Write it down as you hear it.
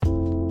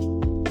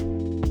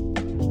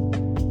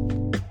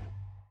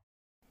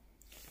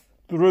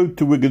The Road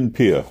to Wigan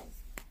Pier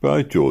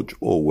by George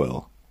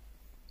Orwell.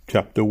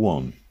 Chapter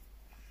 1.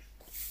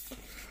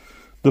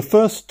 The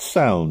first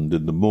sound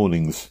in the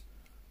mornings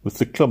was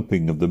the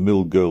clumping of the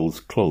mill girls'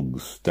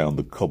 clogs down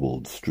the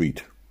cobbled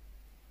street.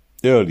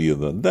 Earlier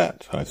than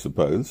that, I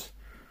suppose,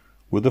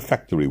 were the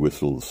factory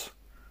whistles,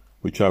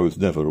 which I was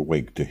never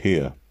awake to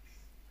hear.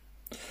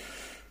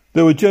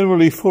 There were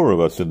generally 4 of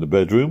us in the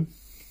bedroom,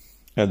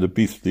 and a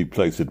beastly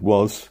place it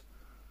was,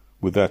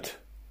 with that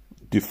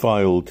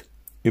defiled,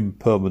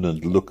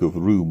 impermanent look of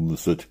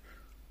rooms that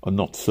are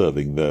not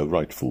serving their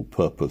rightful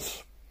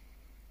purpose.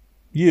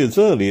 Years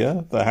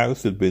earlier, the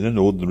house had been an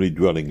ordinary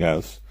dwelling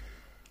house,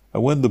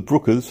 and when the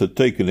Brookers had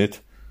taken it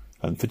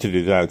and fitted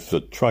it out as a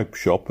tripe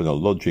shop and a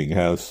lodging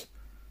house,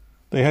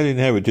 they had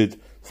inherited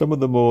some of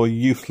the more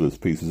useless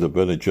pieces of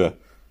furniture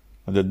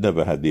and had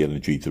never had the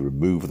energy to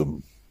remove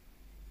them.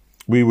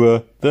 We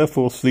were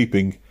therefore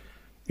sleeping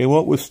in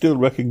what was still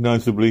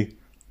recognisably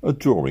a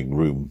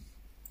drawing-room.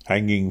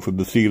 Hanging from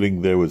the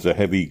ceiling there was a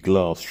heavy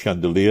glass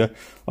chandelier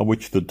on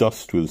which the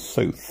dust was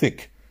so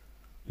thick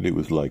that it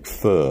was like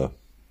fur.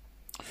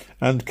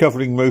 And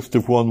covering most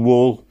of one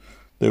wall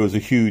there was a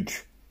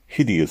huge,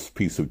 hideous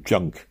piece of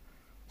junk,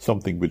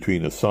 something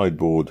between a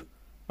sideboard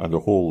and a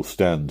hall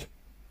stand,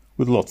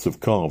 with lots of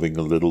carving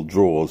and little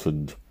drawers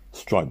and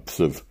stripes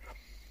of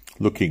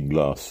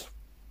looking-glass.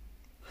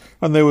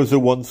 And there was a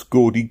once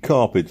gaudy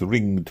carpet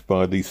ringed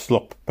by the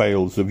slop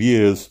pails of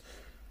years,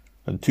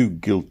 and 2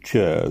 gilt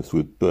chairs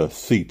with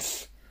burst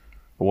seats,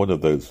 and one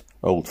of those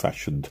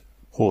old-fashioned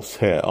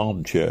horsehair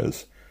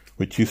armchairs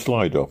which you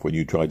slide off when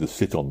you try to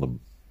sit on them.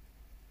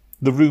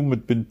 The room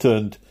had been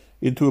turned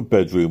into a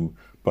bedroom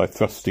by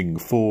thrusting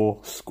 4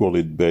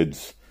 squalid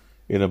beds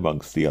in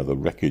amongst the other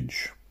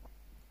wreckage.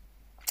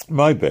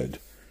 My bed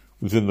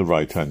was in the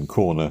right-hand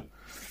corner,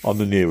 on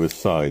the nearest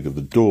side of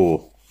the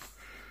door.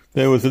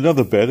 There was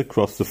another bed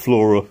across the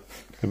floor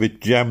of it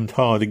jammed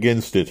hard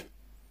against it,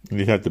 and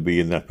it had to be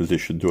in that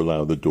position to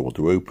allow the door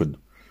to open,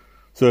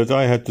 so that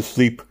I had to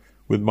sleep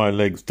with my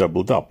legs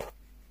doubled up.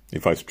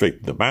 If I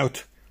straightened them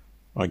out,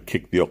 I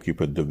kicked the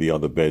occupant of the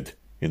other bed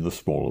in the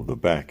small of the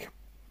back.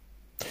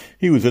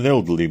 He was an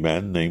elderly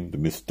man named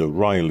Mr.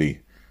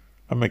 Riley,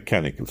 a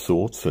mechanic of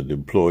sorts, and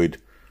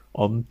employed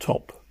on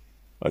top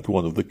at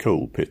one of the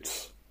coal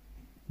pits.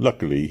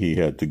 Luckily he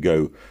had to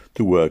go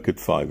to work at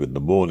 5 in the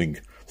morning,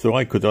 so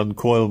I could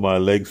uncoil my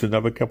legs and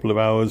have a couple of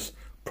hours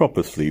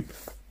proper sleep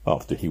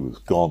after he was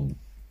gone.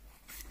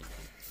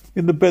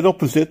 In the bed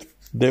opposite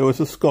there was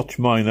a Scotch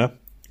miner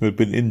who had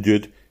been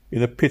injured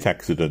in a pit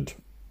accident,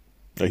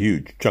 a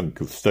huge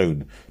chunk of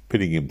stone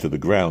pinning him to the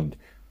ground,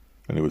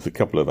 and it was a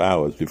couple of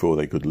hours before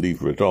they could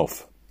lever it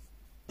off.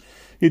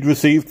 He'd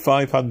received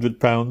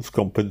 £500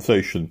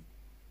 compensation.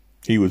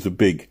 He was a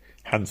big,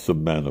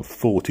 handsome man of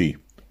 40,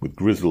 with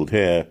grizzled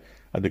hair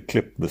and a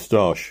clipped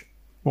moustache,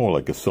 more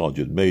like a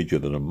sergeant major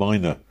than a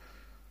miner,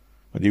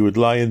 and he would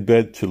lie in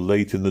bed till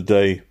late in the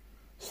day,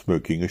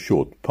 smoking a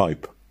short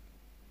pipe.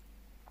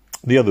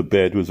 The other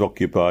bed was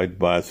occupied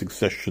by a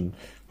succession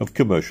of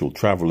commercial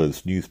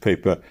travellers,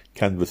 newspaper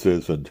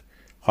canvassers and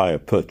hire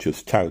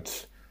purchase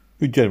touts,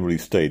 who generally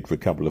stayed for a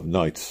couple of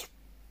nights.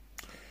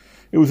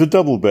 It was a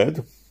double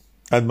bed,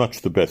 and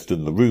much the best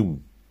in the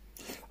room.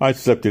 I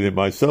slept in it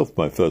myself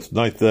my first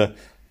night there,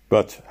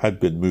 but had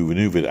been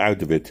manoeuvred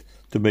out of it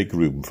to make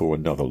room for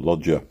another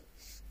lodger.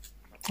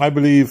 I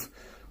believe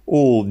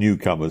all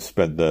newcomers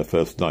spent their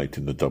first night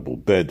in the double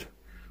bed,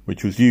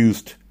 which was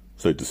used,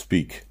 so to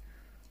speak,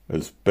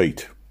 as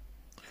bait.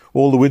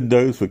 All the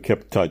windows were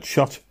kept tight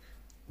shut,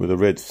 with a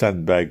red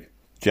sandbag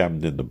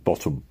jammed in the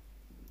bottom,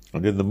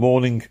 and in the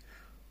morning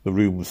the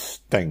room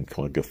stank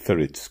like a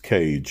ferret's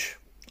cage.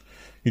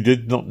 You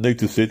did not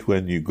notice it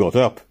when you got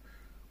up,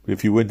 but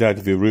if you went out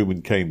of your room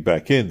and came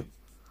back in,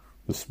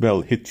 the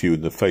smell hit you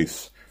in the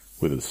face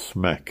with a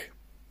smack.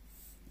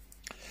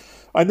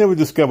 I never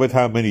discovered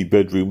how many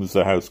bedrooms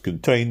the house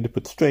contained,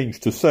 but strange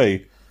to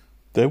say,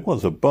 there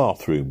was a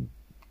bathroom,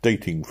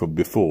 dating from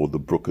before the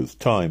Brookers'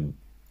 time.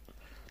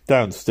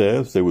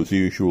 Downstairs there was the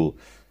usual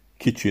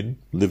kitchen,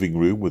 living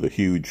room with a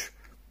huge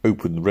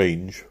open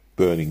range,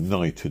 burning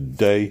night and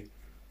day.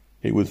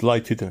 It was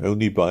lighted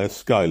only by a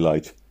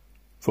skylight,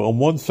 for on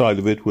one side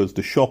of it was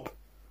the shop,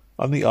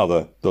 on the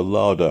other the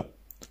larder,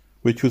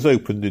 which was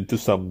opened into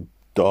some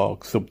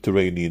dark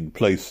subterranean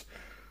place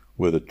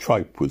where the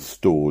tripe was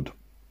stored.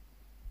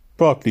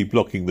 Partly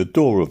blocking the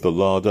door of the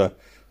larder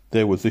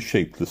there was a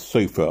shapeless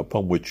sofa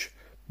upon which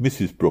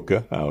Mrs.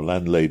 Brooker, our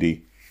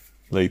landlady,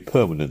 lay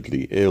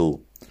permanently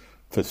ill,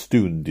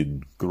 festooned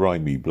in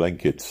grimy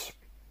blankets.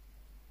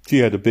 She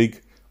had a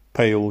big,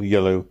 pale,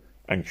 yellow,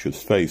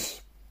 anxious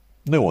face.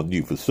 No one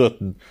knew for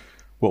certain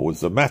what was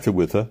the matter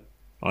with her.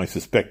 I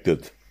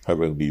suspected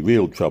her only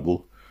real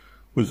trouble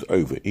was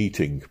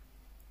overeating.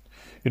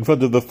 In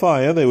front of the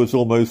fire there was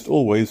almost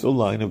always a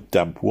line of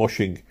damp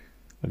washing,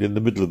 and in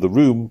the middle of the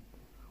room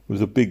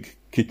was a big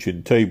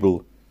kitchen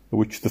table at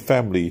which the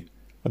family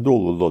and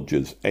all the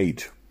lodgers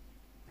ate.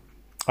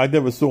 I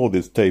never saw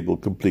this table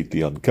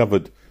completely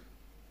uncovered,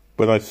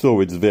 but I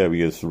saw its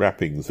various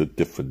wrappings at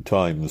different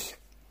times.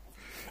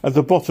 At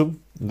the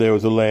bottom there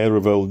was a layer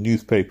of old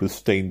newspapers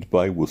stained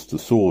by Worcester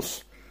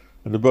sauce,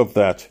 and above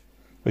that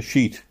a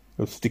sheet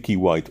of sticky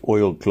white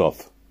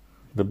oilcloth,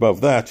 and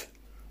above that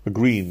a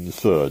green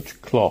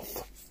serge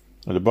cloth,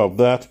 and above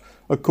that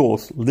a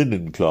coarse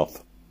linen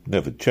cloth,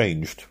 never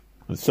changed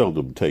and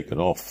seldom taken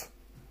off.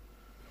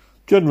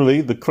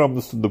 Generally the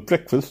crumbs from the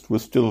breakfast were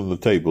still on the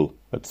table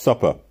at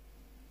supper.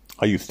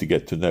 I used to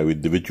get to know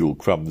individual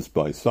crumbs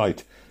by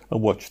sight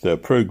and watch their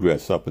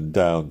progress up and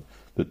down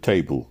the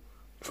table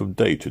from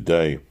day to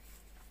day.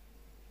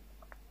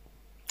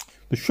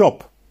 The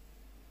shop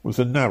was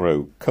a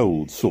narrow,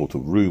 cold sort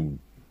of room.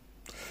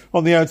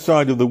 On the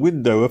outside of the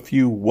window a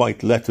few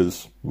white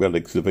letters,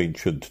 relics of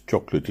ancient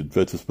chocolate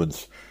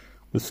advertisements,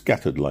 were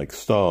scattered like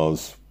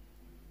stars.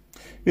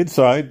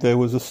 Inside there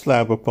was a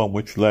slab upon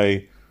which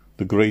lay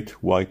the great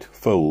white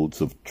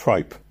folds of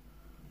tripe,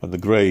 and the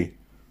grey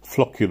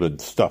flocculent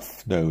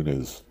stuff known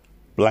as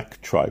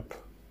black tripe,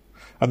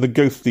 and the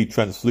ghostly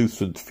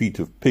translucent feet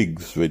of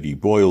pigs ready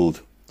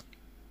boiled.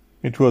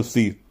 It was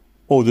the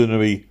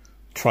ordinary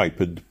tripe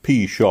and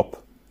pea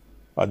shop,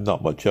 and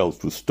not much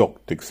else was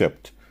stocked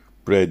except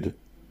bread,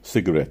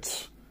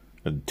 cigarettes,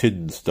 and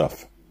tinned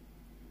stuff.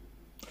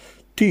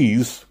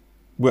 Teas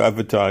were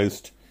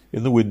advertised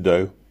in the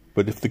window,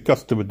 but if the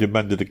customer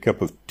demanded a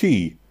cup of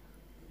tea,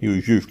 he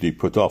was usually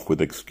put off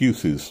with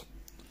excuses.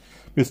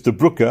 Mr.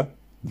 Brooker,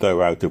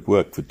 though out of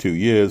work for 2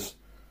 years,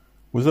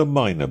 was a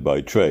miner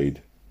by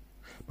trade,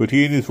 but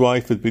he and his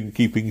wife had been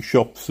keeping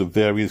shops of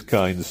various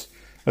kinds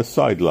as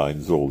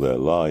sidelines all their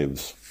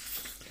lives.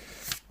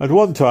 At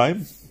one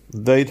time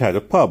they'd had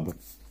a pub,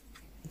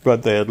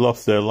 but they had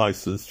lost their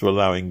licence for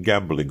allowing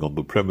gambling on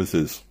the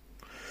premises,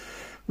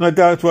 and I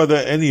doubt whether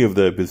any of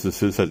their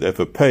businesses had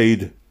ever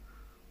paid.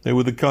 They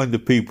were the kind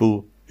of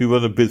people who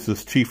run a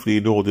business chiefly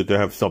in order to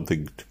have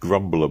something to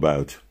grumble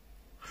about.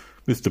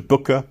 Mr.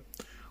 Booker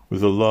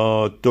was a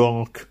large,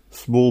 dark,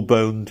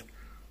 small-boned,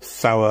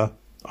 sour,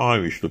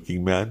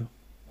 Irish-looking man,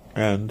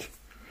 and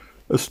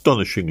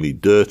astonishingly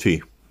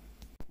dirty.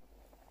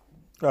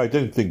 I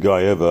don't think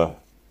I ever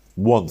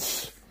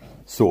once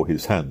saw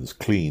his hands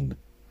clean.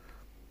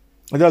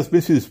 And as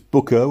Mrs.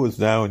 Booker was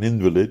now an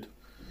invalid,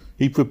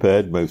 he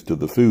prepared most of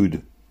the food.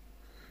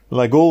 And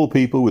like all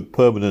people with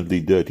permanently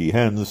dirty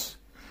hands,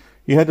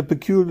 he had a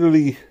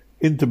peculiarly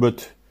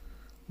intimate,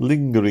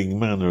 lingering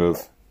manner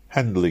of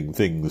handling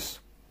things.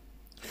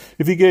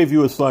 If he gave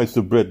you a slice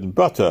of bread and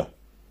butter,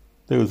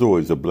 there was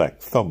always a black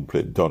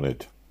thumbprint on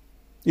it.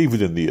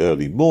 Even in the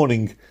early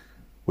morning,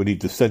 when he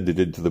descended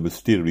into the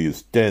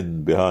mysterious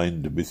den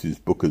behind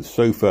Mrs. Booker's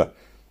sofa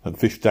and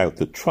fished out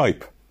the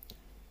tripe,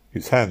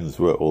 his hands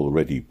were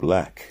already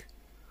black.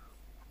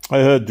 I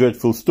heard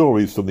dreadful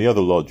stories from the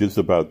other lodgers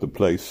about the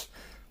place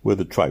where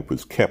the tripe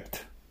was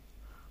kept.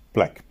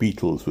 Black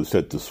beetles were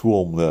said to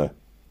swarm there.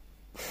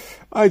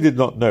 I did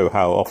not know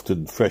how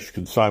often fresh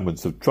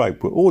consignments of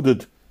tripe were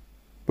ordered,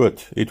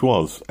 but it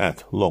was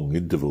at long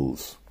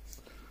intervals.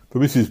 For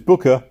Mrs.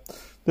 Booker,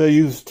 they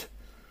used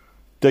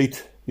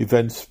date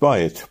events by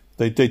it.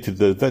 They dated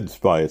the events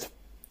by it.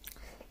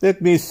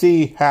 Let me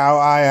see how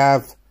I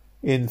have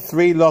in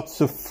 3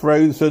 lots of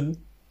frozen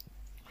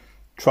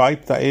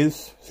tripe, that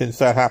is, since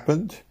that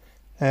happened.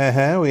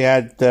 We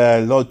had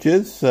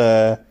lodgers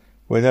were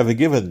never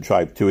given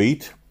tripe to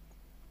eat.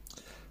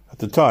 At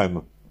the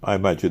time, I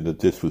imagined that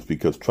this was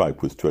because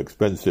tripe was too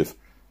expensive.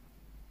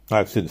 I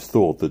have since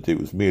thought that it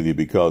was merely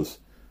because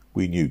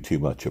we knew too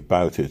much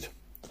about it.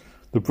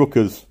 The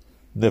Brookers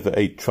never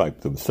ate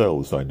tripe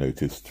themselves, I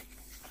noticed.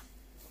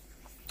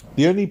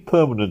 The only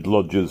permanent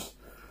lodgers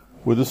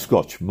were the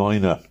Scotch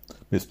miner,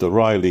 Mr.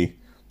 Riley,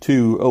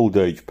 2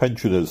 old-age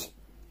pensioners,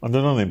 and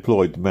an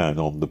unemployed man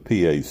on the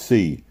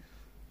PAC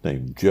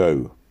named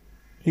Joe.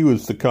 He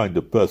was the kind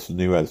of person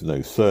who has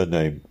no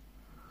surname.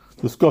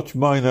 The Scotch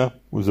miner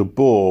was a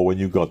bore when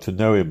you got to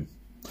know him.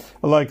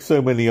 Like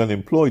so many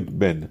unemployed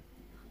men,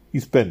 he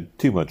spent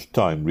too much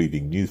time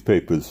reading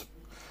newspapers,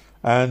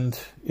 and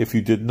if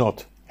you did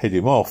not head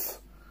him off,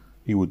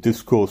 he would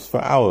discourse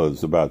for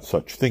hours about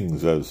such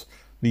things as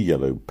the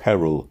Yellow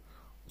Peril,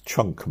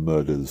 chunk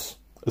murders,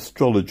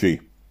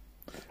 astrology,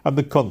 and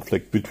the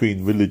conflict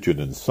between religion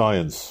and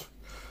science.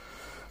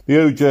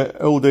 The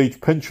old-age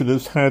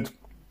pensioners had,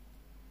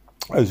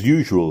 as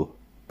usual,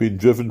 been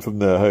driven from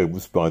their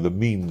homes by the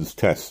means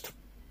test.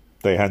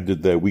 They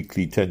handed their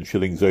weekly 10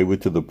 shillings over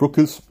to the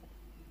Brookers,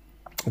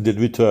 and in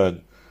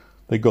return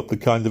they got the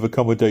kind of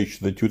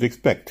accommodation that you'd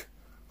expect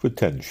for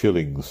 10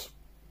 shillings.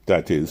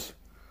 That is,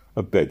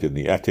 a bed in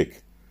the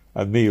attic,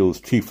 and meals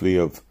chiefly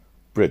of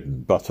bread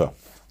and butter.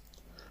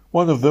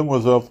 One of them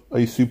was of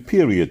a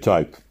superior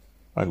type,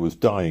 and was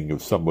dying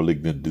of some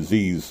malignant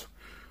disease.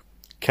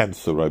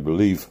 Cancer, I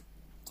believe.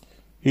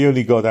 He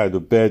only got out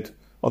of bed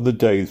on the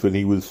days when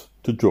he was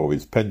to draw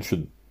his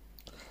pension.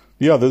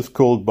 The other,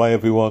 called by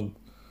everyone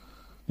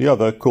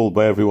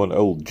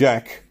Old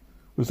Jack,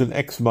 was an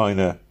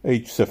ex-miner,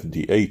 aged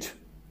 78,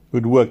 who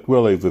had worked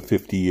well over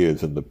 50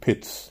 years in the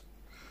pits.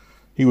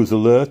 He was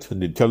alert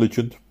and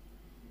intelligent,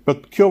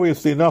 but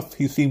curiously enough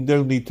he seemed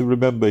only to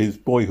remember his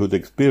boyhood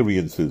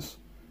experiences,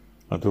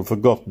 and have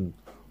forgotten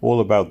all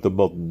about the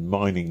modern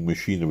mining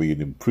machinery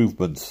and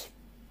improvements.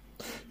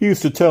 He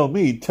used to tell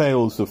me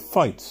tales of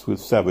fights with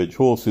savage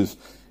horses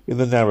in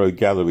the narrow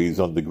galleries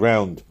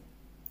underground,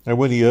 and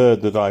when he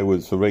heard that I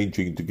was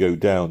arranging to go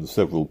down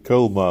several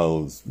coal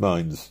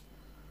mines,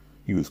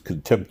 he was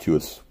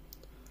contemptuous,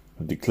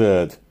 and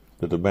declared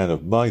that a man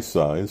of my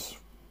size,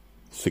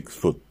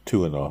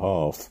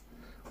 6'2½",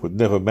 would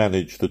never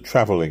manage the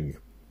travelling,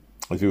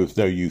 as it was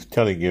no use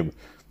telling him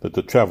that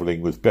the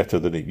travelling was better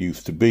than it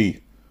used to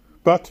be.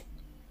 But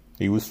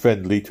he was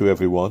friendly to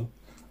everyone,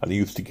 and he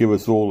used to give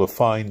us all a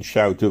fine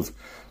shout of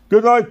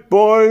 "Good night,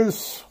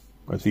 boys,"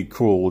 as he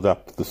crawled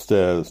up the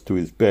stairs to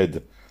his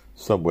bed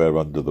somewhere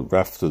under the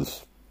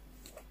rafters.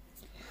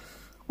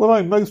 What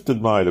I most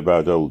admired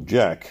about old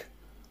Jack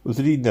was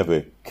that he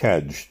never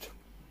cadged.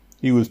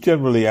 He was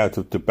generally out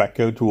of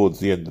tobacco towards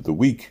the end of the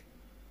week,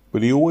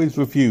 but he always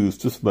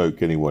refused to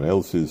smoke anyone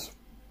else's.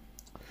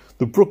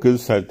 The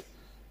Brookers had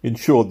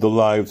insured the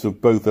lives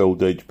of both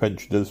old-age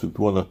pensioners with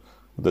one of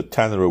the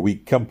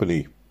tanner-a-week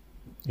company.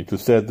 It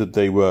was said that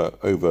they were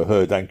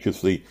overheard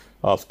anxiously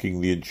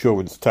asking the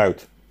insurance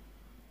tout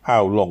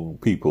how long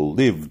people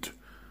lived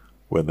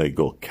when they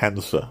got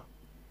cancer.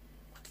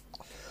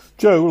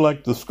 Joe,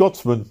 like the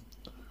Scotsman,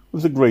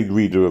 was a great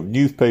reader of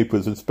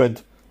newspapers and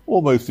spent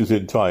almost his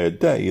entire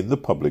day in the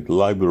public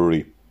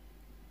library.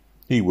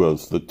 He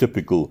was the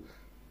typical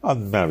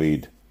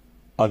unmarried,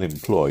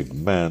 unemployed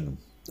man,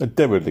 a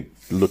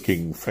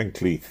derelict-looking,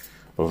 frankly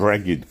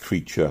ragged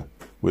creature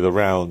with a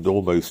round,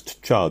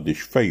 almost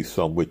childish face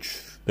on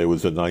which there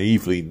was a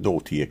naively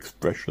naughty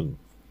expression.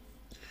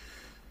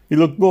 He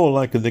looked more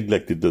like a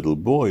neglected little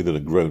boy than a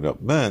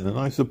grown-up man, and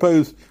I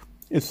suppose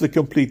it's the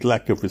complete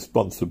lack of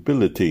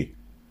responsibility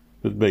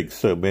that makes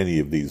so many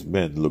of these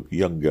men look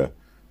younger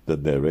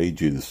than their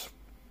ages.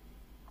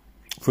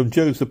 From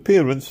Joe's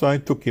appearance, I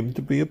took him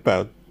to be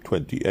about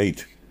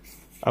 28.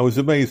 I was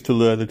amazed to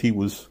learn that he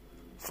was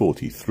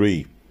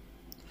 43.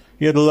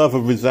 He had a love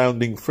of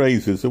resounding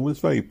phrases and was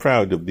very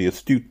proud of the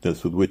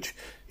astuteness with which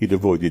he'd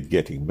avoided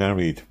getting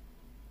married.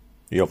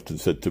 He often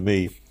said to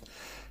me,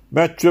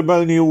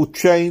 "Matrimonial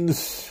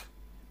chains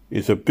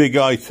is a big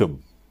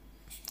item,"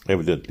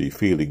 evidently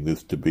feeling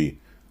this to be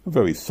a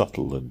very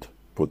subtle and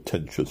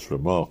portentous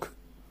remark.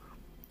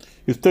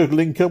 His total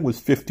income was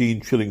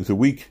 15 shillings a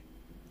week,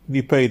 and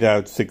he paid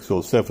out 6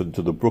 or 7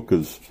 to the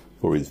Brookers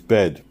for his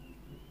bed.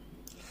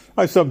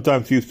 I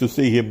sometimes used to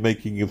see him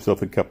making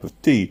himself a cup of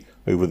tea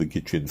over the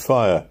kitchen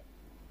fire,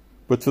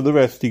 but for the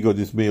rest he got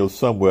his meals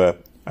somewhere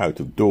out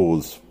of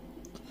doors.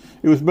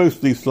 It was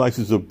mostly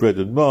slices of bread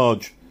and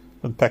marge,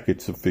 and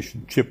packets of fish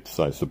and chips,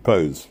 I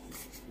suppose.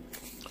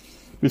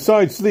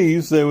 Besides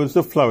these, there was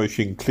a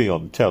flourishing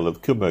clientele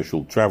of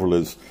commercial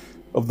travellers,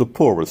 of the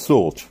poorer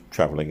sort,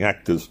 travelling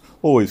actors,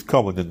 always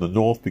common in the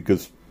north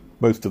because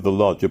most of the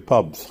larger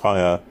pubs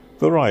hire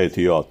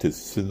variety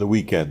artists in the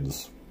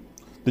weekends.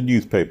 The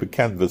newspaper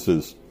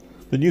canvassers.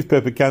 The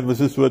newspaper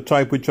canvassers were a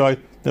type which I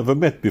never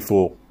met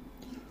before.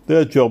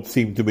 Their job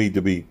seemed to me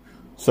to be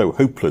so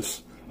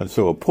hopeless and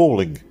so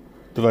appalling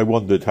that I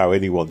wondered how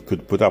anyone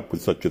could put up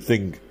with such a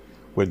thing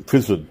when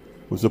prison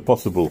was a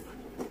possible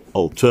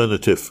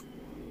alternative.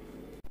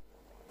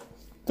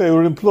 They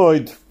were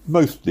employed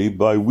mostly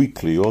by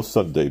weekly or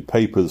Sunday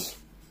papers,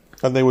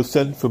 and they were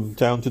sent from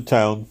town to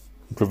town,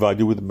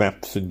 provided with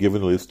maps and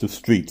given a list of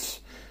streets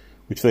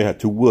which they had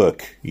to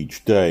work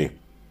each day.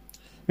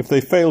 If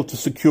they failed to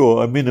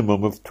secure a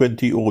minimum of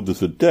 20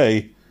 orders a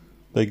day,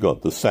 they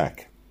got the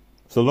sack.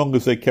 So long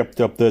as they kept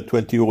up their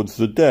 20 orders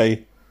a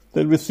day,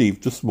 they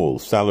received a small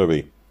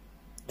salary,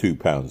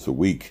 £2 a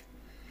week.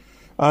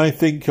 I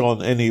think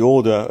on any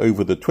order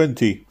over the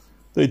 20,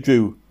 they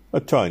drew a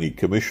tiny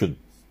commission.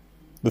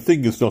 The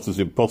thing is not as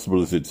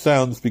impossible as it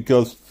sounds,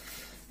 because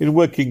in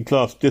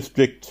working-class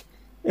districts,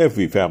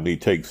 every family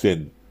takes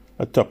in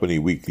a twopenny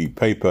weekly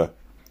paper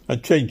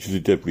and changes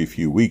it every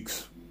few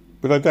weeks.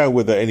 But I doubt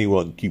whether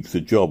anyone keeps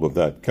a job of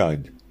that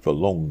kind for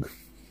long.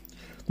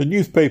 The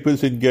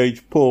newspapers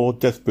engage poor,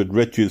 desperate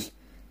wretches,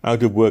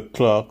 out-of-work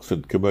clerks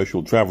and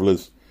commercial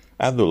travellers,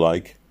 and the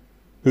like,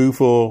 who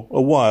for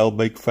a while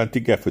make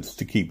frantic efforts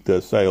to keep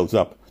their sales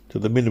up to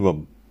the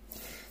minimum.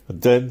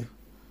 And then,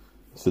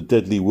 as the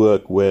deadly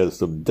work wears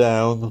them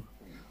down,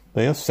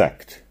 they are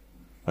sacked,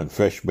 and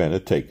fresh men are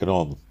taken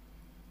on.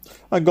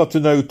 I got to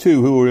know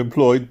two who were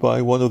employed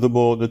by one of the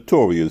more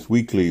notorious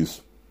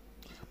weeklies.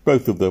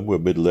 Both of them were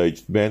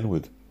middle-aged men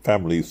with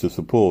families to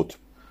support,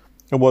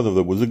 and one of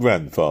them was a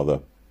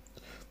grandfather.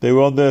 They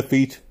were on their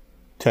feet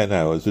 10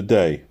 hours a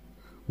day,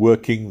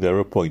 working their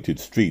appointed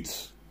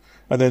streets,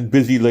 and then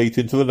busy late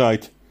into the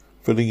night,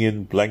 filling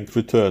in blank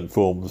return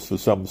forms for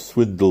some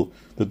swindle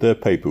that their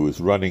paper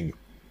was running.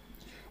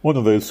 One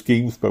of those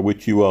schemes by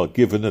which you are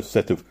given a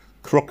set of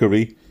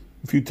crockery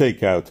if you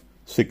take out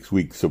 6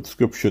 weeks'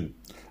 subscription,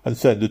 and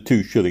send a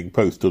 2-shilling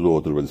postal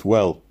order as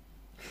well.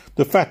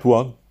 The fat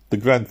one, the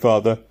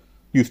grandfather,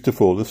 used to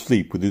fall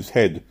asleep with his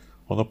head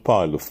on a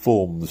pile of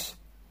forms.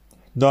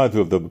 Neither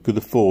of them could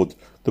afford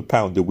the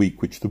 £1 a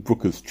week which the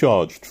Brookers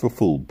charged for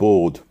full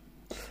board.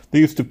 They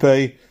used to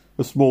pay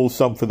a small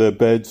sum for their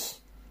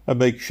beds, and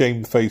make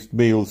shamefaced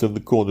meals in the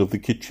corner of the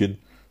kitchen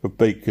of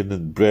bacon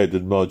and bread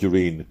and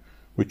margarine,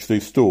 which they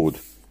stored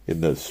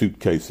in their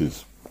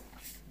suitcases.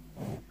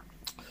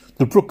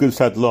 The Brookers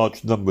had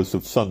large numbers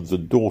of sons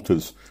and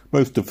daughters,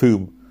 most of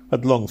whom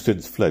had long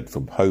since fled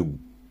from home.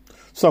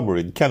 Some were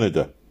in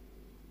Canada.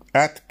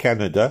 At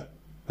Canada,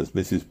 as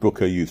Mrs.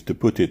 Brooker used to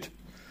put it.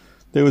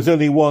 There was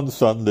only one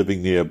son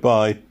living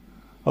nearby,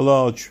 a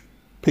large,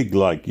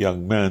 pig-like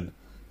young man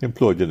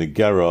employed in a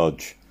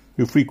garage,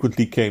 who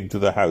frequently came to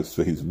the house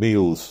for his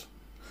meals.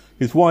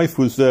 His wife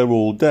was there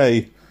all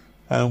day,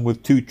 and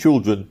with 2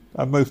 children,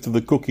 and most of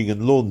the cooking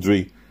and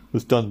laundry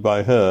was done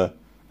by her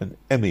and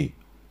Emmy,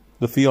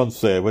 the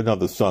fiancée of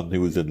another son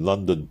who was in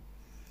London.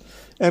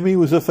 Emmy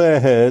was a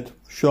fair-haired,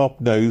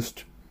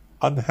 sharp-nosed,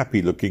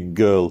 unhappy-looking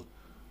girl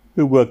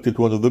who worked at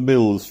one of the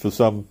mills for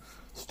some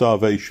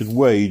starvation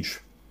wage,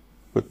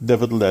 but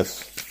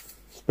nevertheless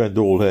spent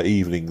all her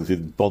evenings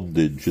in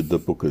bondage at the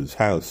Booker's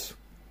house.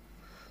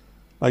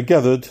 I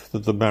gathered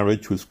that the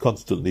marriage was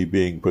constantly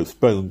being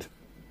postponed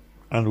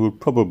and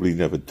would probably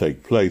never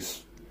take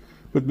place,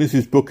 but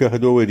Mrs. Booker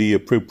had already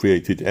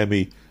appropriated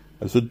Emmy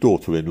as a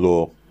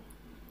daughter-in-law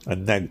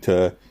and nagged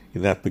her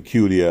in that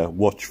peculiar,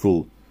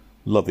 watchful,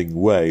 loving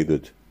way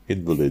that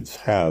invalids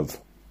have.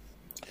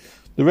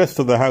 The rest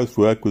of the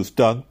housework was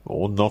done,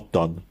 or not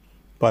done,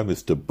 by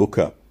Mr.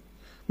 Booker.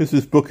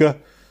 Mrs. Booker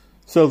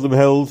seldom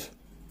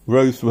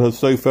rose from her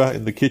sofa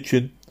in the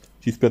kitchen.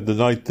 She spent the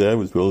night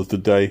there as well as the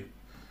day,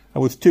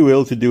 and was too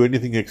ill to do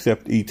anything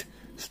except eat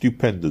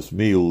stupendous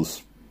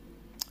meals.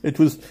 It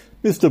was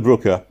Mr.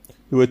 Brooker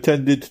who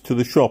attended to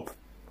the shop,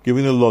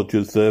 giving the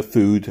lodgers their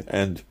food,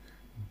 and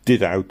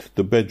did out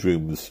the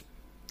bedrooms.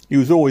 He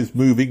was always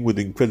moving with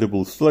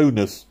incredible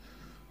slowness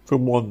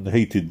from one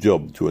hated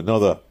job to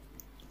another.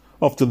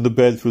 Often the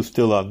beds were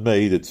still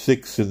unmade at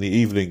 6 in the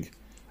evening,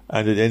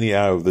 and at any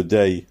hour of the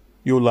day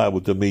you were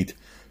liable to meet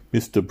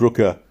Mr.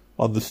 Brooker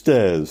on the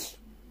stairs,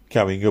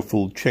 carrying a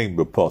full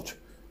chamber pot,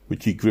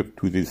 which he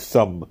gripped with his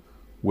thumb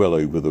well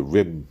over the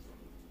rim.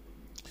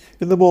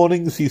 In the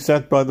mornings he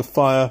sat by the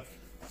fire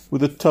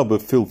with a tub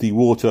of filthy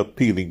water,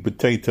 peeling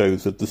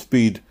potatoes at the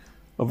speed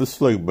of a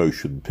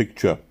slow-motion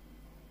picture.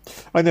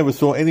 I never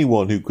saw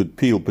anyone who could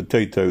peel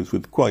potatoes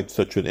with quite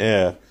such an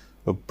air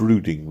of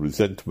brooding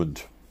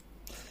resentment.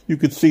 You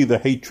could see the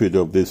hatred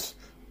of this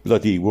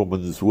bloody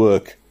woman's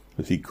work,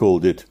 as he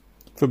called it,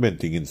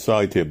 fermenting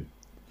inside him,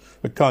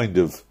 a kind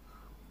of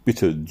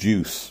bitter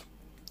juice.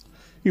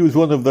 He was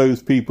one of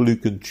those people who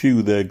can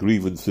chew their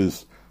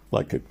grievances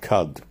like a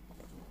cud.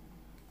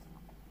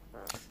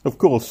 Of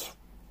course,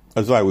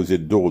 as I was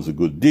indoors a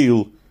good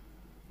deal,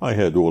 I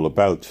heard all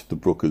about the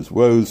Brookers'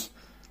 woes,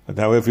 and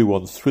how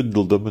everyone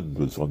swindled them and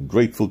was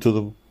ungrateful to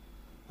them,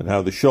 and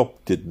how the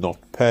shop did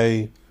not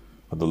pay,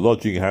 and the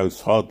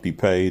lodging-house hardly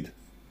paid,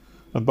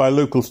 and by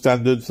local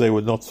standards they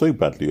were not so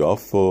badly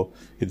off, for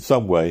in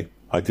some way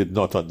I did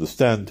not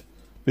understand,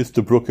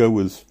 Mr. Brooker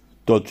was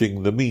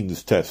dodging the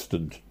means test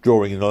and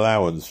drawing an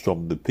allowance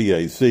from the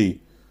PAC,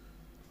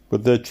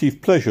 but their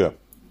chief pleasure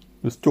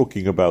was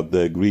talking about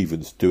their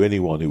grievance to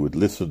anyone who would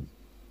listen.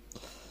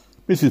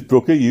 Mrs.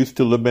 Brooker used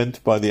to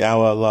lament by the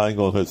hour, lying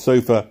on her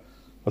sofa,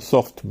 a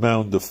soft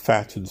mound of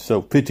fat and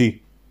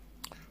self-pity,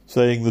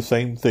 saying the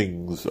same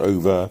things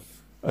over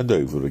and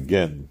over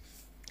again.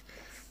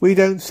 "We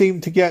don't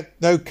seem to get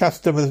no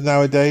customers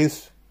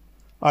nowadays.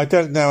 I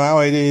don't know how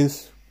it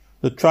is.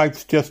 The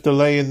tripe's just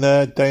a-layin'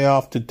 there day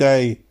after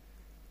day.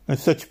 And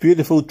such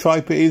beautiful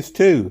tripe it is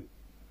too.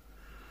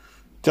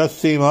 Does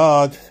seem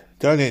hard,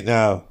 don't it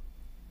now?"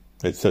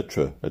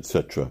 etc.,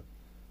 etc.,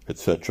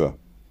 etc.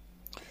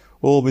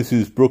 All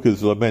Mrs.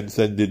 Brooker's laments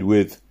ended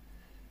with,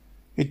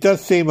 "It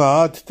does seem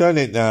hard, don't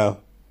it now?"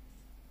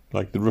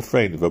 like the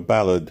refrain of a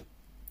ballad.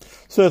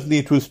 Certainly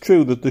it was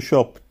true that the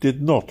shop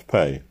did not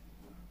pay.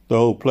 The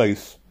whole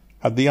place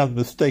had the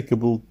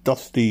unmistakable,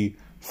 dusty,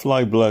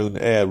 fly-blown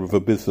air of a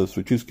business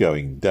which is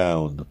going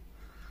down.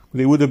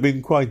 But it would have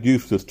been quite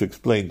useless to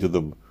explain to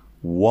them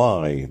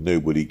why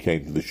nobody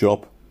came to the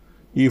shop,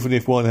 even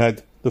if one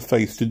had the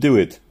face to do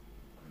it.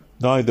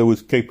 Neither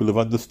was capable of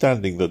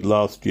understanding that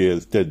last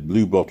year's dead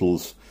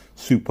bluebottles,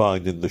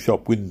 supine in the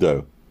shop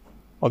window,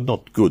 are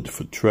not good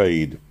for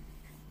trade.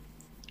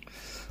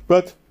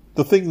 But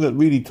the thing that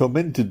really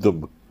tormented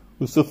them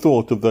was the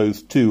thought of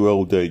those 2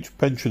 old-age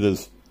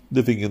pensioners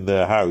living in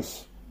their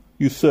house,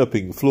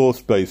 usurping floor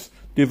space,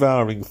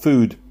 devouring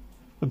food,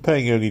 and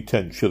paying only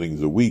 10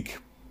 shillings a week.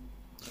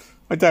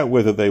 I doubt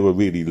whether they were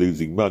really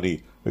losing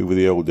money over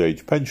the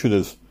old-age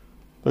pensioners,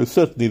 though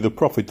certainly the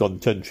profit on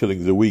 10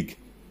 shillings a week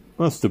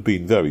must have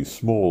been very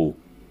small.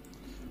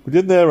 But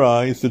in their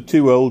eyes the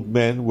 2 old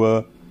men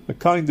were a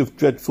kind of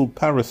dreadful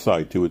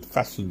parasite who had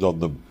fastened on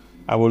them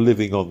and were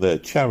living on their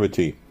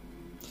charity.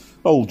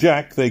 Old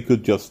Jack they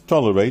could just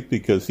tolerate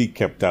because he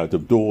kept out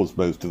of doors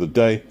most of the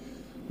day,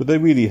 but they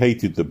really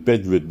hated the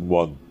bedridden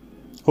one,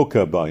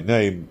 Hooker by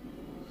name.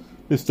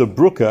 Mr.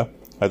 Brooker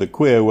had a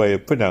queer way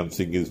of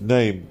pronouncing his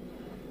name,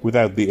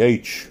 without the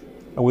H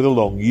and with a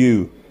long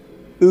U.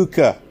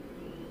 Ooker.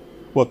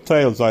 What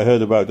tales I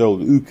heard about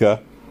old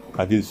Ooker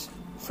and his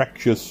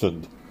fractious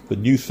and the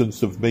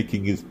nuisance of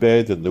making his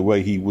bed and the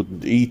way he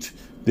wouldn't eat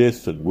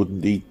this and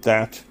wouldn't eat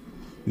that,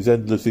 his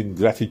endless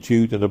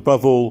ingratitude, and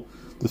above all,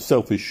 the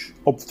selfish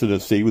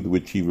obstinacy with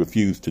which he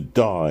refused to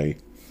die.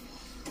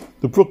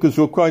 The Brookers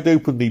were quite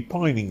openly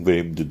pining for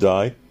him to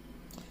die,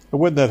 and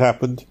when that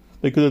happened,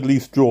 they could at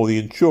least draw the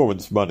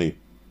insurance money.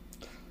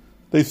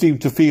 They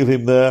seemed to feel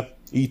him there,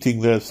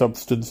 eating their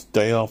substance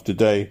day after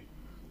day,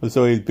 as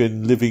though he had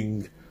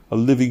been a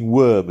living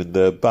worm in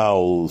their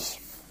bowels.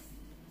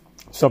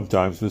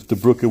 Sometimes Mr.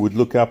 Brooker would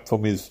look up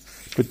from his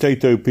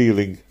potato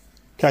peeling,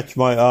 catch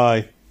my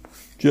eye,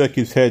 jerk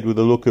his head with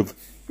a look of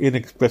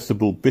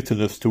inexpressible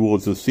bitterness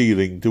towards the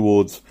ceiling,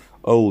 towards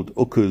old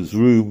Hooker's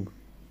room.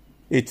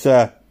 "It's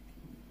a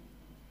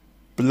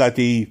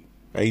bloody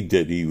ain't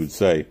it," he would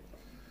say.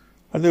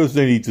 And there was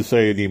no need to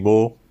say any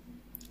more.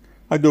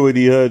 I'd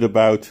already heard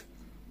about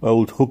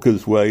old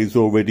Hooker's ways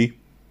already.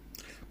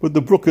 But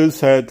the Brookers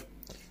had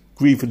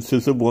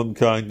grievances of one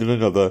kind and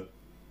another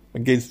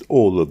against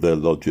all of their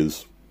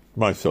lodgers,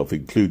 myself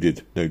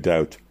included, no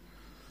doubt.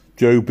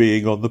 Joe,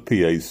 being on the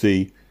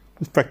PAC,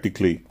 was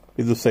practically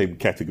in the same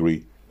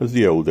category as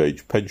the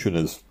old-age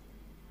pensioners.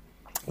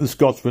 The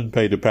Scotsman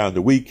paid £1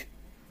 a week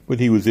when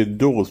he was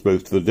indoors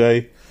most of the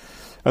day,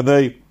 and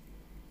they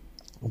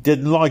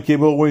didn't like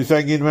him always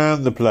hanging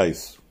round the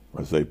place,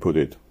 as they put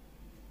it.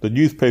 The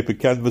newspaper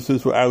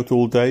canvassers were out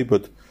all day,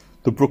 but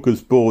the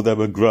Brookers bore them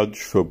a grudge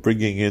for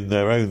bringing in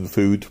their own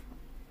food,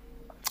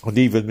 and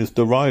even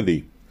Mr.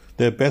 Riley,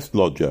 their best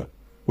lodger,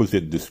 was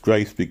in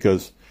disgrace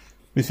because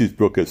Mrs.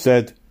 Brooker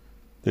said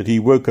that he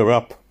woke her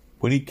up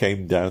when he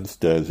came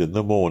downstairs in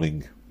the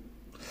morning.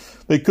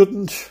 They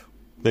couldn't,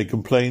 they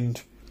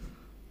complained,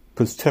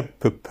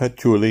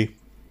 perpetually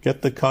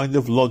get the kind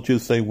of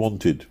lodgers they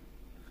wanted.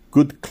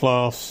 Good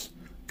class,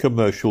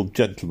 commercial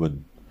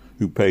gentlemen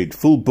who paid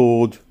full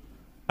board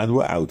and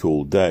were out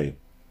all day.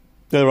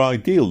 Their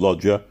ideal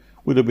lodger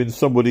would have been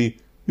somebody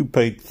who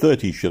paid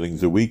 30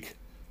 shillings a week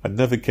and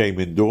never came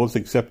indoors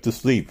except to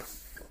sleep.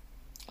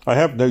 I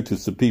have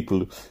noticed that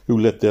people who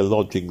let their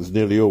lodgings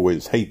nearly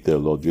always hate their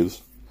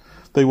lodgers.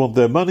 They want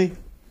their money,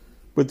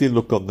 but they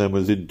look on them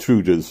as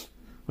intruders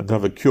and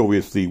have a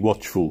curiously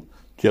watchful,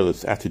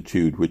 jealous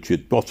attitude which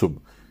at bottom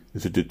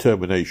is a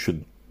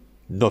determination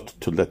not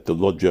to let the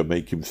lodger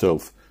make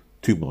himself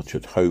too much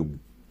at home.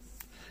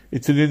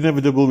 It's an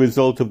inevitable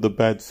result of the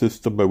bad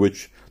system by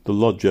which the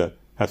lodger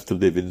has to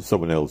live in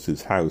someone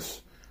else's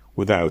house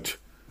without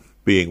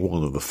being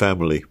one of the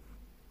family.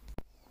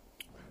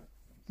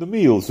 The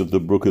meals at the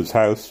Brookers'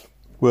 house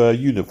were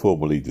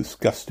uniformly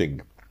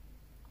disgusting.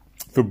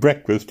 For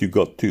breakfast you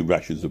got 2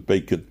 rashers of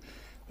bacon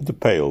and a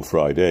pale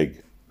fried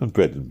egg, and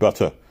bread and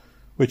butter,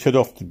 which had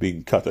often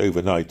been cut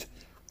overnight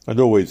and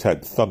always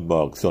had thumb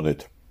marks on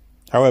it.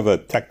 However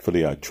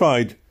tactfully I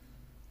tried,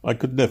 I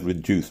could never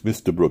induce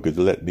Mr. Brooker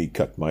to let me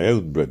cut my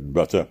own bread and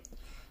butter.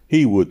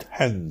 He would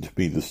hand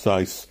me the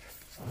slice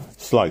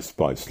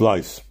by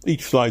slice,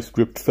 each slice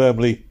gripped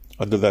firmly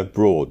under that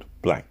broad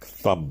black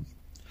thumb.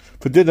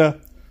 For dinner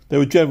there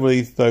were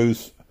generally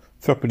those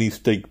threepenny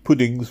steak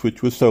puddings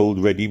which were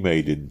sold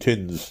ready-made in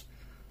tins,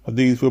 and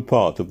these were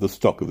part of the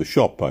stock of the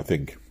shop, I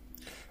think,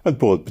 and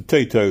boiled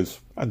potatoes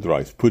and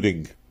rice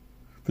pudding.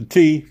 For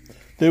tea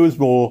there was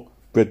more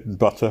bread and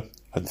butter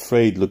and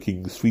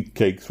frayed-looking sweet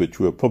cakes which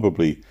were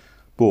probably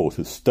bought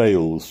as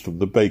stales from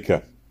the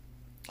baker.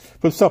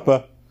 For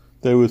supper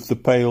there was the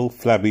pale,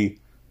 flabby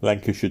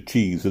Lancashire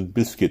cheese and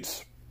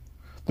biscuits.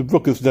 The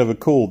Brookers never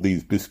called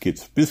these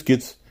biscuits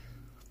biscuits.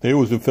 They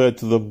always referred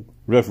to them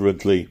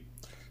reverently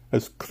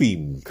as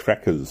cream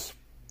crackers.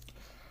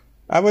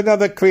 "Have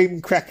another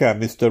cream cracker,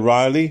 Mr.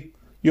 Riley.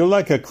 You'll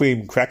like a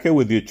cream cracker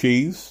with your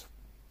cheese,"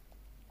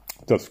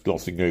 thus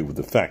glossing over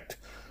the fact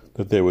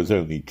that there was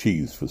only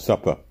cheese for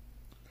supper.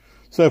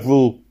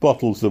 Several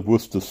bottles of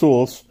Worcester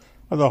sauce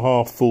and a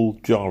half-full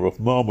jar of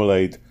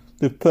marmalade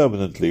lived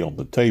permanently on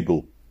the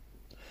table.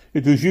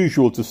 It was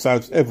usual to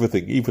souse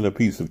everything, even a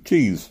piece of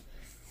cheese,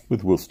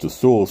 with Worcester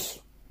sauce,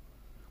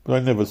 but I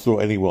never saw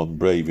anyone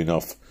brave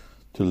enough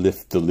to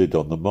lift the lid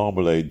on the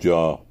marmalade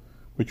jar,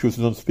 which was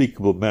an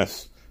unspeakable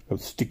mess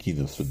of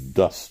stickiness and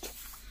dust.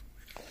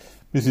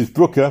 Mrs.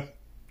 Brooker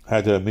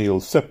had her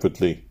meals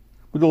separately,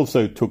 but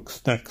also took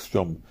snacks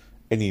from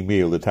any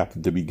meal that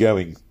happened to be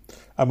going,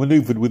 and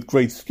manoeuvred with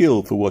great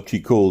skill for what she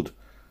called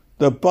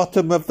the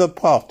bottom of the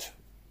pot,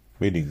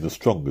 meaning the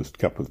strongest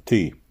cup of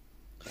tea.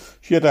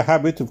 She had a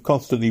habit of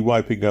constantly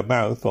wiping her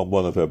mouth on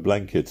one of her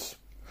blankets.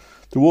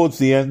 Towards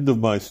the end of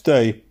my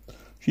stay,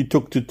 she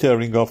took to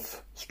tearing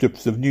off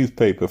strips of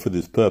newspaper for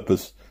this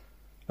purpose,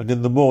 and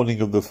in the morning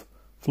the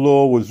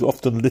floor was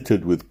often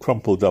littered with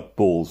crumpled-up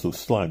balls of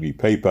slimy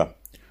paper,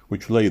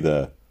 which lay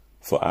there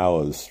for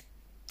hours.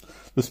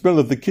 The smell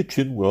of the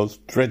kitchen was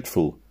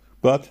dreadful,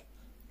 but,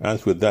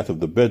 as with that of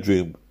the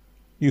bedroom,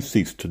 you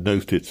ceased to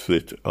notice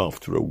it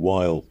after a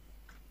while.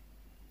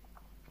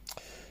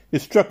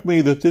 It struck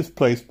me that this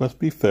place must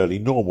be fairly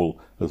normal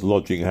as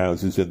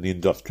lodging-houses in the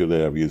industrial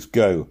areas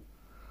go.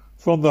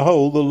 For on the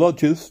whole the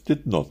lodgers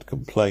did not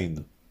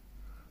complain.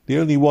 The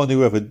only one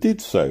who ever did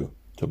so,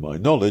 to my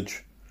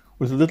knowledge,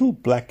 was a little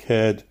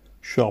black-haired,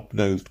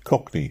 sharp-nosed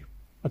cockney,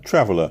 a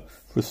traveller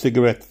for a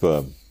cigarette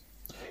firm.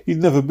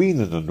 He'd never been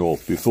in the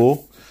north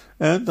before,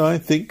 and I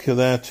think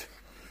that,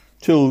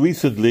 till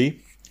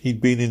recently,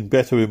 he'd been in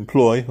better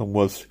employ and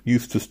was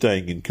used to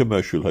staying in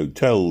commercial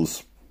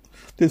hotels.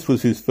 This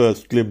was his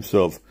first glimpse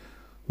of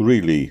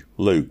really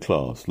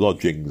low-class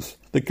lodgings,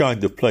 the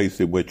kind of place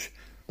in which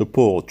the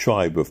poor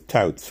tribe of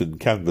touts and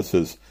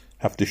canvassers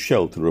have to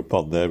shelter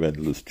upon their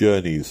endless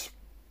journeys.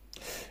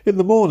 In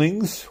the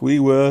mornings we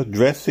were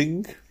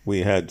dressing.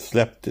 We had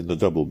slept in the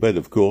double bed,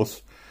 of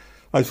course.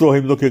 I saw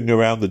him looking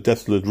around the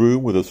desolate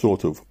room with a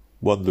sort of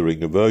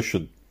wondering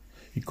aversion.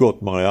 He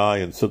caught my eye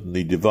and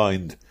suddenly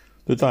divined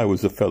that I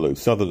was a fellow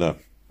southerner.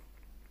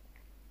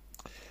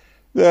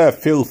 "They're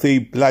filthy,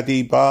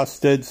 bloody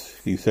bastards,"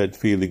 he said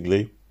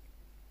feelingly.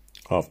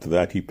 After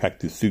that he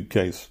packed his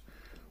suitcase,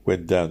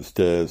 went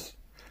downstairs,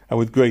 and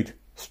with great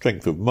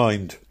strength of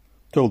mind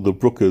told the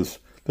Brookers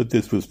that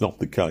this was not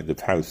the kind of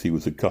house he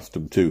was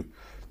accustomed to,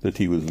 that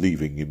he was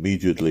leaving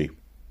immediately.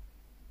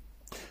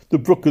 The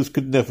Brookers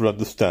could never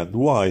understand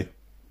why.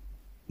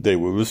 They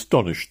were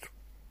astonished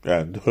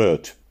and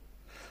hurt.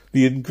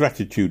 The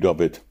ingratitude of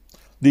it,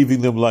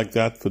 leaving them like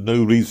that for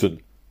no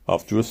reason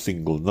after a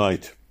single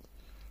night.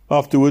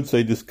 Afterwards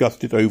they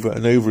discussed it over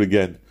and over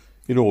again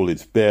in all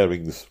its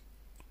bearings.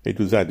 It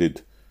was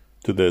added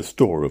to their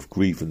store of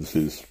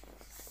grievances.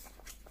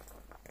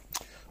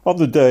 On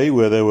the day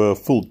where there were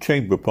full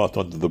chamber pot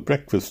under the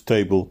breakfast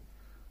table,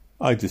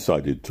 I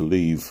decided to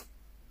leave.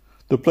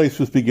 The place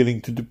was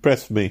beginning to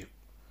depress me.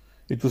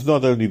 It was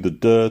not only the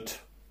dirt,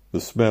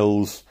 the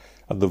smells,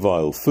 and the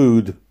vile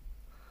food,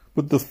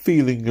 but the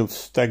feeling of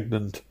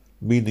stagnant,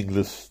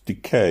 meaningless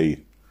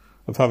decay,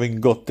 of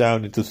having got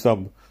down into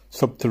some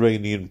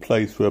subterranean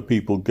place where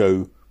people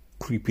go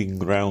creeping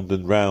round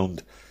and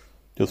round,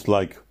 just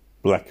like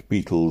black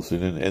beetles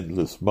in an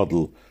endless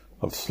muddle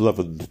of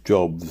slovened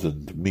jobs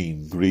and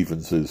mean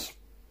grievances.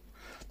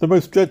 The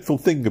most dreadful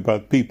thing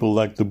about people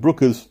like the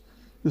Brookers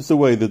is the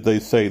way that they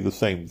say the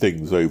same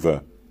things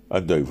over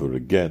and over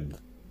again.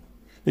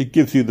 It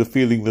gives you the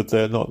feeling that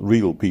they're not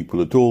real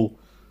people at all,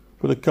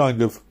 but a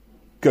kind of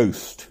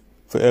ghost,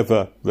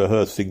 forever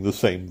rehearsing the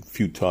same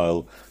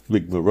futile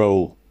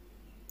rigmarole.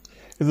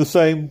 In the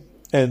same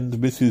end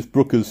Mrs.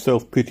 Brooker's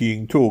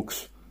self-pitying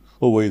talks,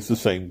 always the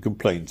same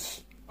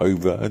complaints,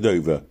 over and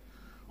over,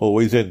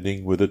 always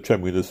ending with a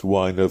tremulous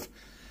whine of,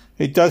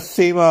 "It does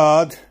seem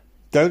hard,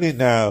 don't it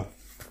now?"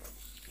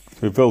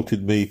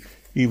 Revolted me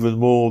even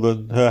more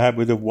than her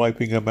habit of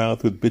wiping her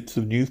mouth with bits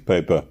of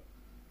newspaper.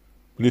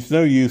 But it's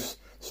no use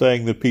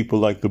saying that people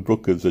like the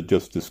Brookers are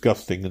just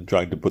disgusting and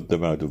trying to put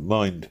them out of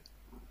mind.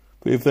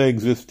 For if they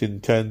exist in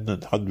 10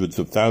 and hundreds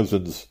of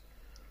thousands,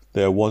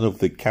 they are one of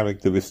the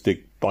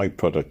characteristic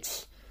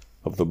byproducts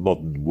of the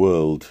modern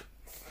world.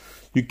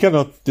 You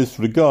cannot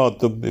disregard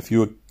them if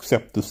you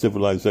accept the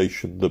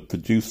civilization that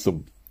produced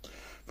them,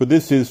 for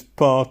this is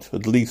part,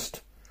 at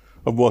least,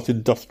 of what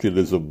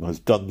industrialism has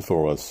done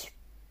for us.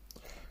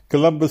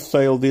 Columbus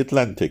sailed the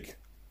Atlantic.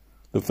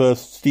 The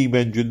first steam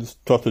engines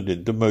tottered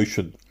into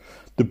motion.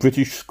 The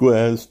British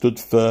squares stood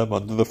firm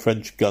under the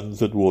French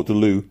guns at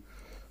Waterloo,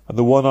 and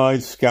the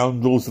one-eyed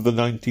scoundrels of the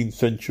 19th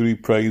century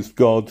praised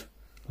God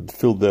and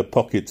filled their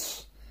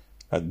pockets.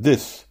 And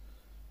this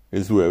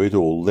is where it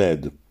all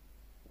led,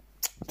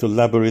 to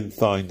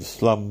labyrinthine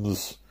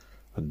slums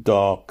and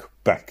dark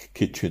back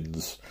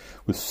kitchens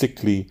with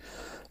sickly,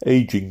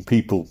 ageing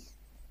people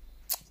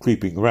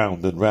creeping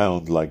round and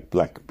round like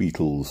black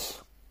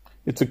beetles.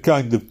 It's a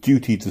kind of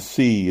duty to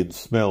see and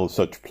smell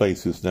such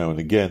places now and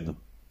again,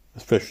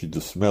 especially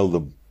to smell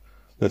them,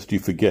 lest you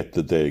forget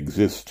that they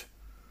exist,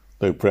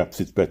 though perhaps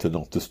it's better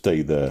not to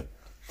stay there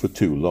for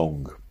too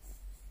long.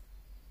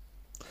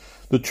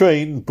 The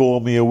train bore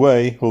me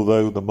away,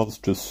 although the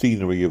monstrous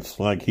scenery of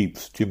slag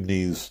heaps,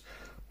 chimneys,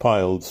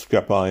 piled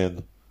scrap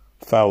iron,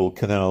 foul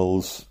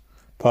canals,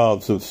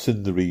 paths of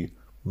cindery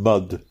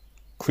mud,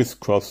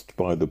 criss-crossed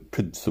by the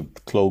prints of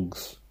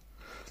clogs.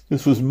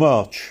 This was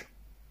March,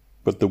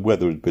 but the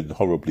weather had been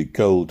horribly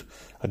cold,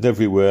 and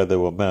everywhere there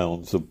were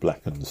mounds of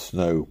blackened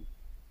snow.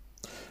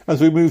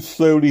 As we moved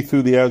slowly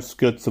through the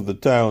outskirts of the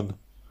town,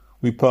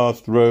 we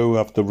passed row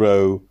after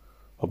row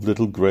of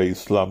little grey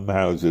slum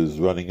houses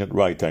running at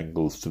right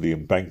angles to the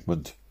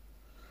embankment.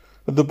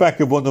 At the back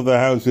of one of the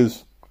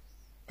houses,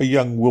 a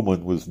young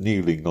woman was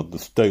kneeling on the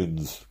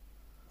stones,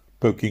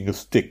 poking a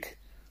stick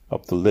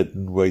up the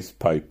leaden waste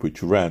pipe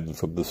which ran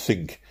from the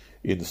sink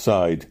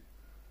inside,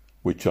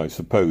 which I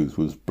suppose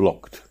was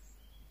blocked.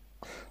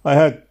 I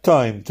had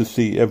time to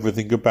see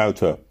everything about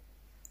her,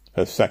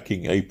 her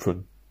sacking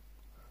apron,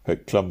 her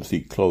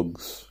clumsy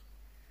clogs,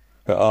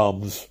 her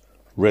arms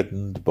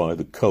reddened by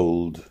the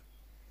cold.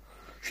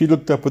 She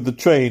looked up at the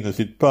train as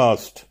it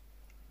passed,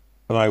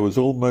 and I was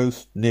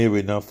almost near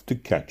enough to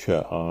catch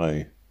her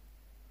eye.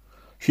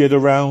 She had a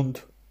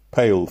round,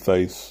 pale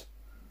face,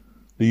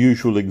 the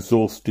usual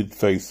exhausted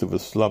face of a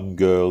slum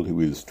girl who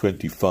is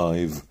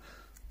 25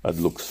 and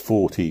looks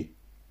 40,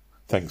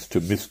 thanks to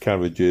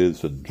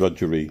miscarriages and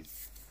drudgery,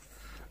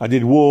 and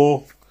it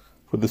wore,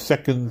 for the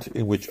second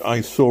in which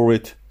I saw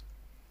it,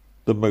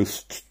 the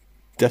most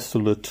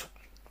desolate,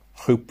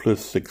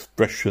 hopeless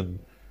expression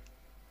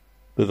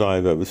that I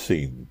have ever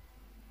seen.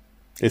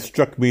 It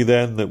struck me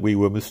then that we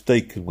were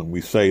mistaken when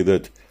we say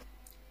that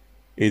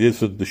it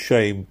isn't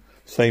the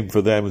same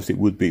for them as it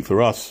would be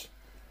for us,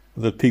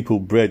 and that people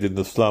bred in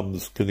the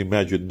slums can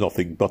imagine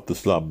nothing but the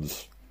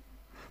slums.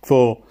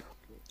 For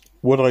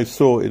what I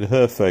saw in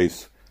her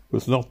face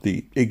was not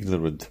the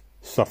ignorant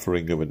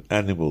suffering of an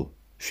animal.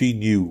 She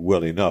knew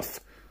well enough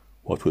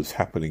what was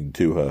happening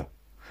to her,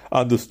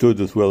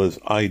 understood as well as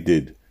I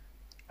did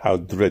how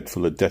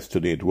dreadful a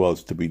destiny it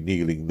was to be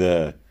kneeling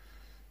there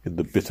in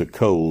the bitter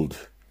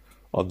cold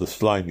on the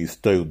slimy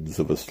stones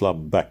of a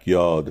slum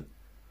backyard,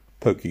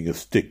 poking a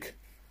stick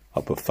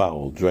up a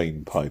foul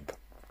drain pipe.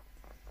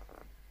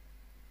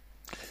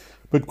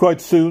 But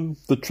quite soon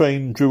the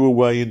train drew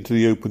away into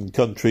the open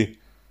country,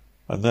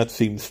 and that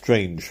seemed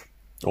strange,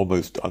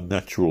 almost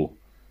unnatural,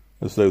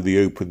 as though the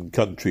open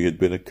country had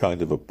been a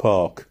kind of a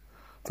park,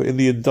 for in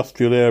the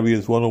industrial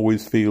areas one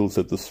always feels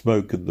that the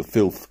smoke and the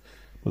filth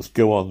must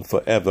go on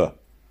for ever,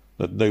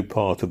 that no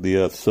part of the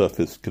earth's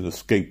surface can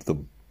escape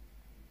them.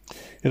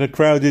 In a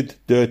crowded,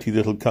 dirty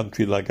little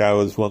country like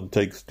ours one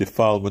takes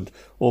defilement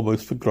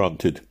almost for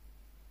granted.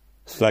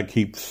 Slag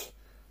heaps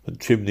and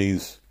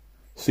chimneys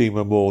seem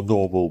a more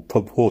normal,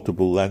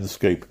 portable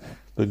landscape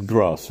than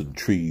grass and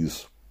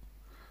trees.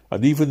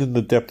 And even in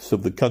the depths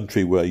of the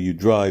country where you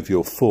drive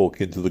your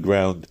fork into the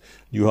ground,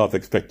 you half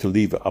expect to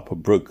leave up a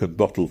broken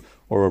bottle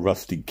or a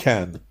rusty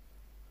can.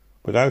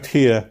 But out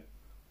here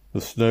the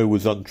snow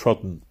was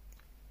untrodden,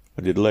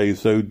 and it lay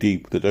so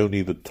deep that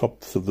only the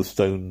tops of the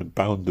stone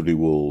boundary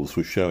walls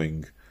were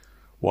showing,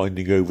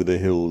 winding over the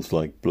hills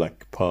like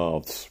black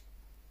paths.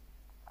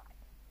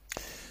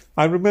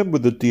 I remember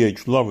that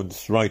D.H.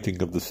 Lawrence,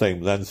 writing of the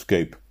same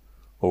landscape,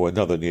 or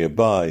another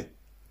nearby,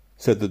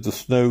 said that the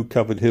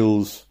snow-covered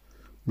hills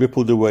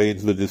rippled away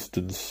into the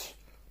distance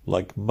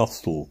like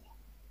muscle.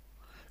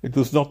 It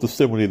was not the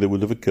simile that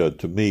would have occurred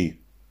to me.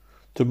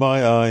 To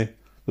my eye,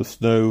 the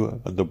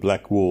snow and the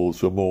black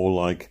walls were more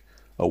like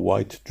a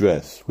white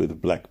dress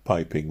with black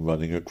piping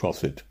running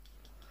across it.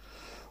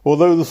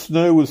 Although the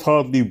snow was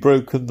hardly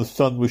broken, the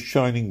sun was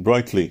shining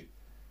brightly,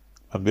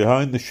 and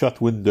behind the shut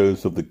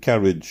windows of the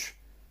carriage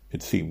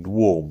it seemed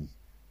warm.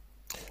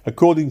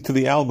 According to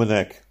the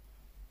almanac,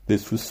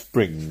 this was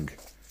spring,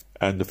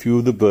 and a few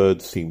of the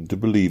birds seemed to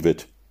believe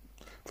it.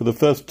 For the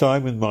first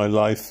time in my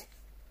life,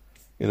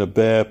 in a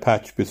bare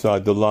patch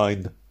beside the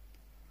line,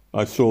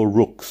 I saw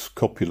rooks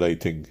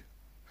copulating.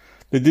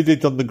 They did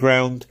it on the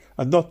ground,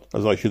 and not,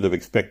 as I should have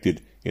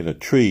expected, in a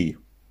tree.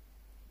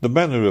 The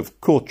manner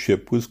of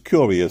courtship was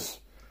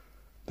curious.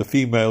 The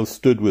female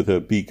stood with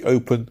her beak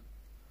open,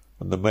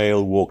 and the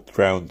male walked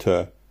round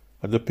her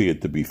and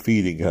appeared to be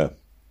feeding her.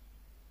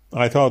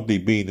 I had hardly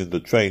been in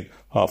the train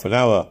half an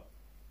hour.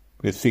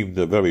 It seemed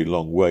a very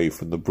long way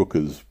from the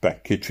Brookers'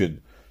 back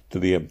kitchen to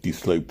the empty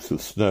slopes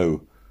of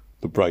snow,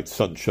 the bright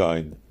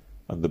sunshine,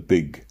 and the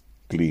big,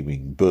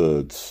 gleaming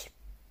birds.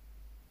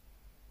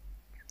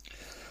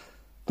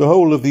 The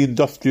whole of the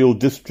industrial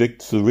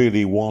districts are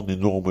really one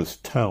enormous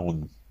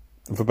town,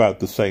 of about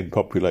the same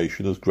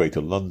population as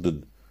Greater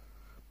London,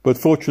 but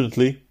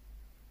fortunately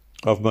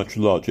of much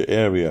larger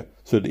area,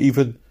 so that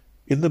even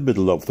in the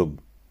middle of them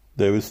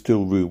there is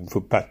still room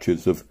for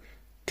patches of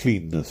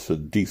cleanness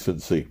and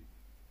decency.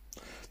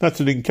 That's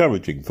an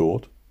encouraging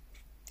thought.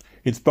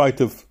 In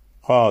spite of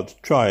hard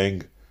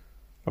trying,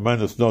 a man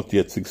has not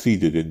yet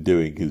succeeded in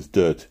doing his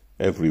dirt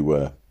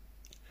everywhere.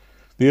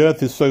 The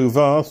earth is so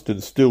vast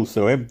and still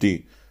so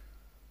empty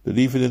that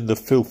even in the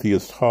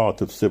filthiest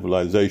heart of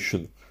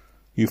civilization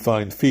you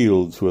find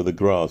fields where the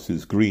grass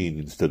is green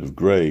instead of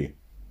grey,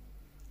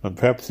 and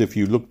perhaps if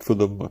you looked for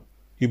them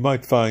you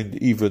might find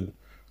even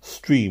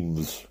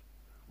streams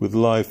with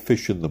live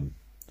fish in them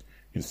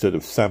instead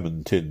of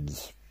salmon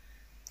tins.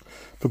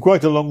 For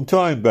quite a long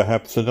time,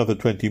 perhaps another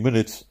 20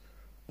 minutes,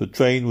 the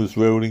train was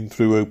rolling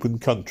through open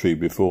country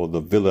before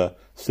the villa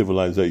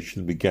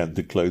civilization began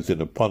to close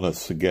in upon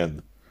us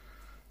again,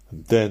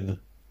 and then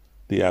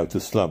the outer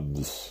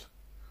slums,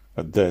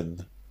 and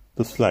then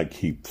the slag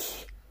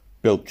heaps,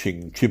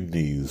 belching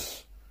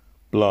chimneys,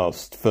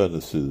 blast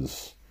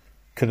furnaces,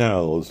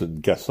 canals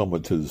and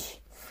gasometers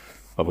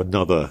of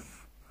another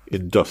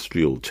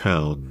industrial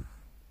town.